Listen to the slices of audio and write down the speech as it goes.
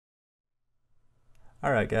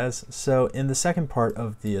Alright guys, so in the second part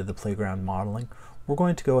of the playground modeling, we're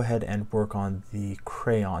going to go ahead and work on the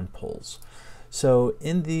crayon poles. So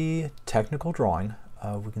in the technical drawing,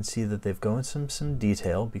 we can see that they've gone some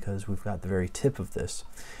detail because we've got the very tip of this.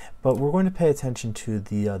 But we're going to pay attention to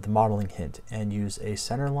the modeling hint and use a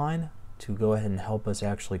center line to go ahead and help us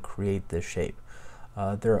actually create this shape.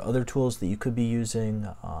 There are other tools that you could be using,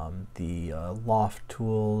 the loft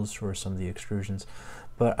tools or some of the extrusions,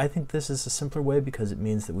 but I think this is a simpler way because it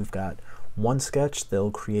means that we've got one sketch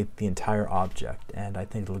that'll create the entire object, and I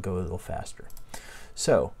think it'll go a little faster.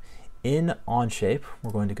 So in OnShape,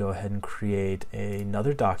 we're going to go ahead and create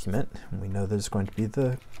another document, and we know that it's going to be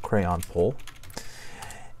the crayon pole.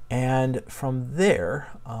 And from there,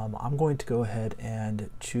 I'm going to go ahead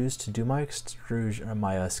and choose to do my extrusion,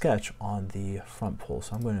 my sketch on the front pole.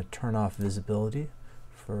 So I'm going to turn off visibility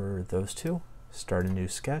for those two, start a new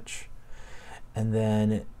sketch, and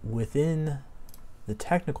then within the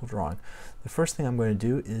technical drawing, the first thing I'm going to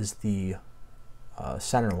do is the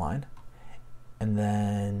center line, and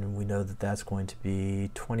then we know that that's going to be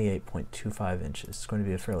 28.25 inches. It's going to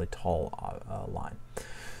be a fairly tall line.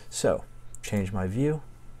 So change my view.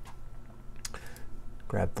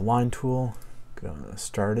 Grab the line tool, go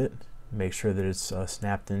start it, make sure that it's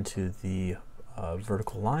snapped into the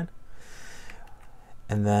vertical line,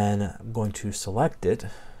 and then I'm going to select it,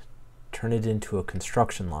 turn it into a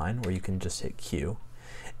construction line, or you can just hit Q,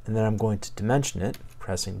 and then I'm going to dimension it,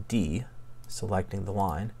 pressing D, selecting the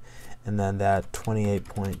line, and then that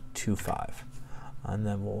 28.25, and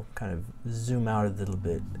then we'll kind of zoom out a little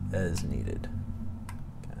bit as needed.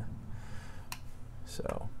 Okay.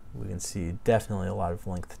 So we can see definitely a lot of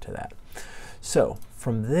length to that. So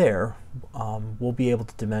from there, we'll be able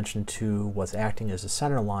to dimension to what's acting as a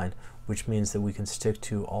center line, which means that we can stick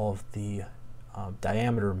to all of the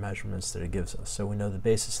diameter measurements that it gives us. So we know the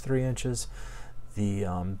base is 3 inches.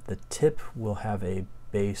 The tip will have a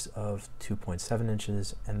base of 2.7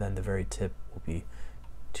 inches, and then the very tip will be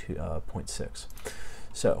 0.6.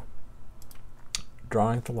 So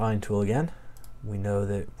drawing the line tool again, we know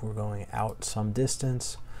that we're going out some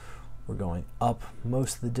distance. We're going up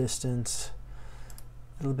most of the distance,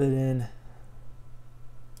 a little bit in.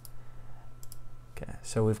 Okay,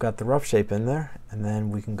 so we've got the rough shape in there, and then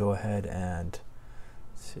we can go ahead and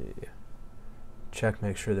check,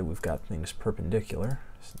 make sure that we've got things perpendicular,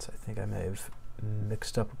 since I think I may have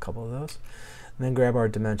mixed up a couple of those, and then grab our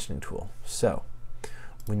dimensioning tool. So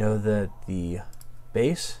we know that the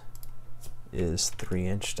base is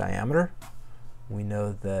 3-inch diameter. We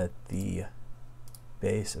know that the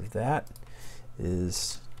base of that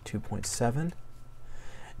is 2.7,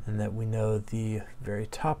 and that we know the very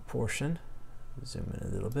top portion, zoom in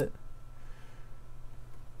a little bit,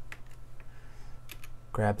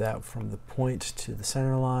 grab that from the point to the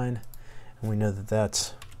center line, and we know that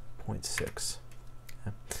that's 0.6.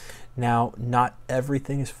 Okay. Now, not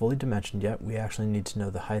everything is fully dimensioned yet. We actually need to know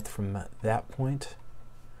the height from that point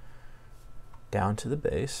down to the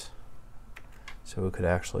base. So we could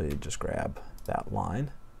actually just grab that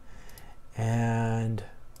line and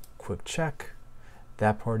quick check.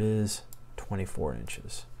 That part is 24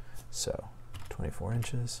 inches. So 24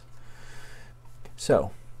 inches.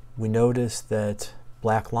 So we notice that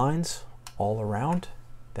black lines all around.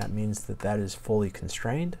 That means that that is fully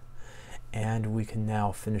constrained, and we can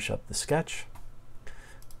now finish up the sketch.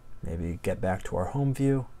 Maybe get back to our home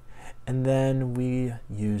view, and then we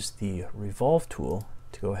use the Revolve tool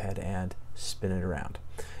to go ahead and spin it around.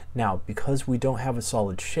 Now, because we don't have a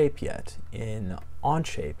solid shape yet, in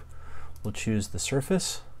OnShape, we'll choose the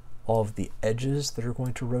surface, all of the edges that are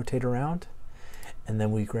going to rotate around, and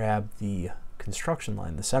then we grab the construction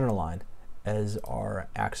line, the center line, as our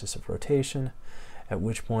axis of rotation, at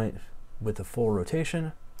which point, with a full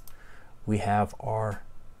rotation, we have our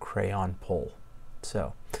crayon pole.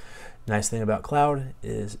 So, nice thing about Cloud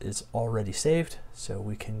is it's already saved, so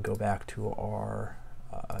we can go back to our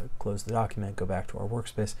close the document, go back to our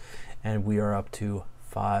workspace, and we are up to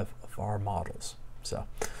 5 of our models. So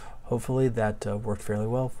hopefully that worked fairly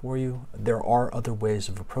well for you. There are other ways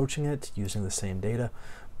of approaching it using the same data,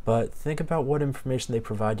 but think about what information they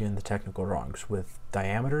provide you in the technical drawings with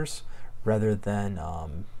diameters rather than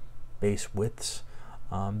base widths.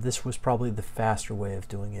 This was probably the faster way of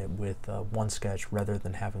doing it with one sketch rather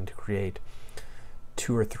than having to create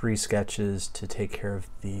 2 or 3 sketches to take care of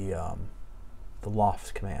the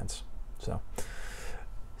loft commands. So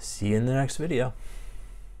see you in the next video.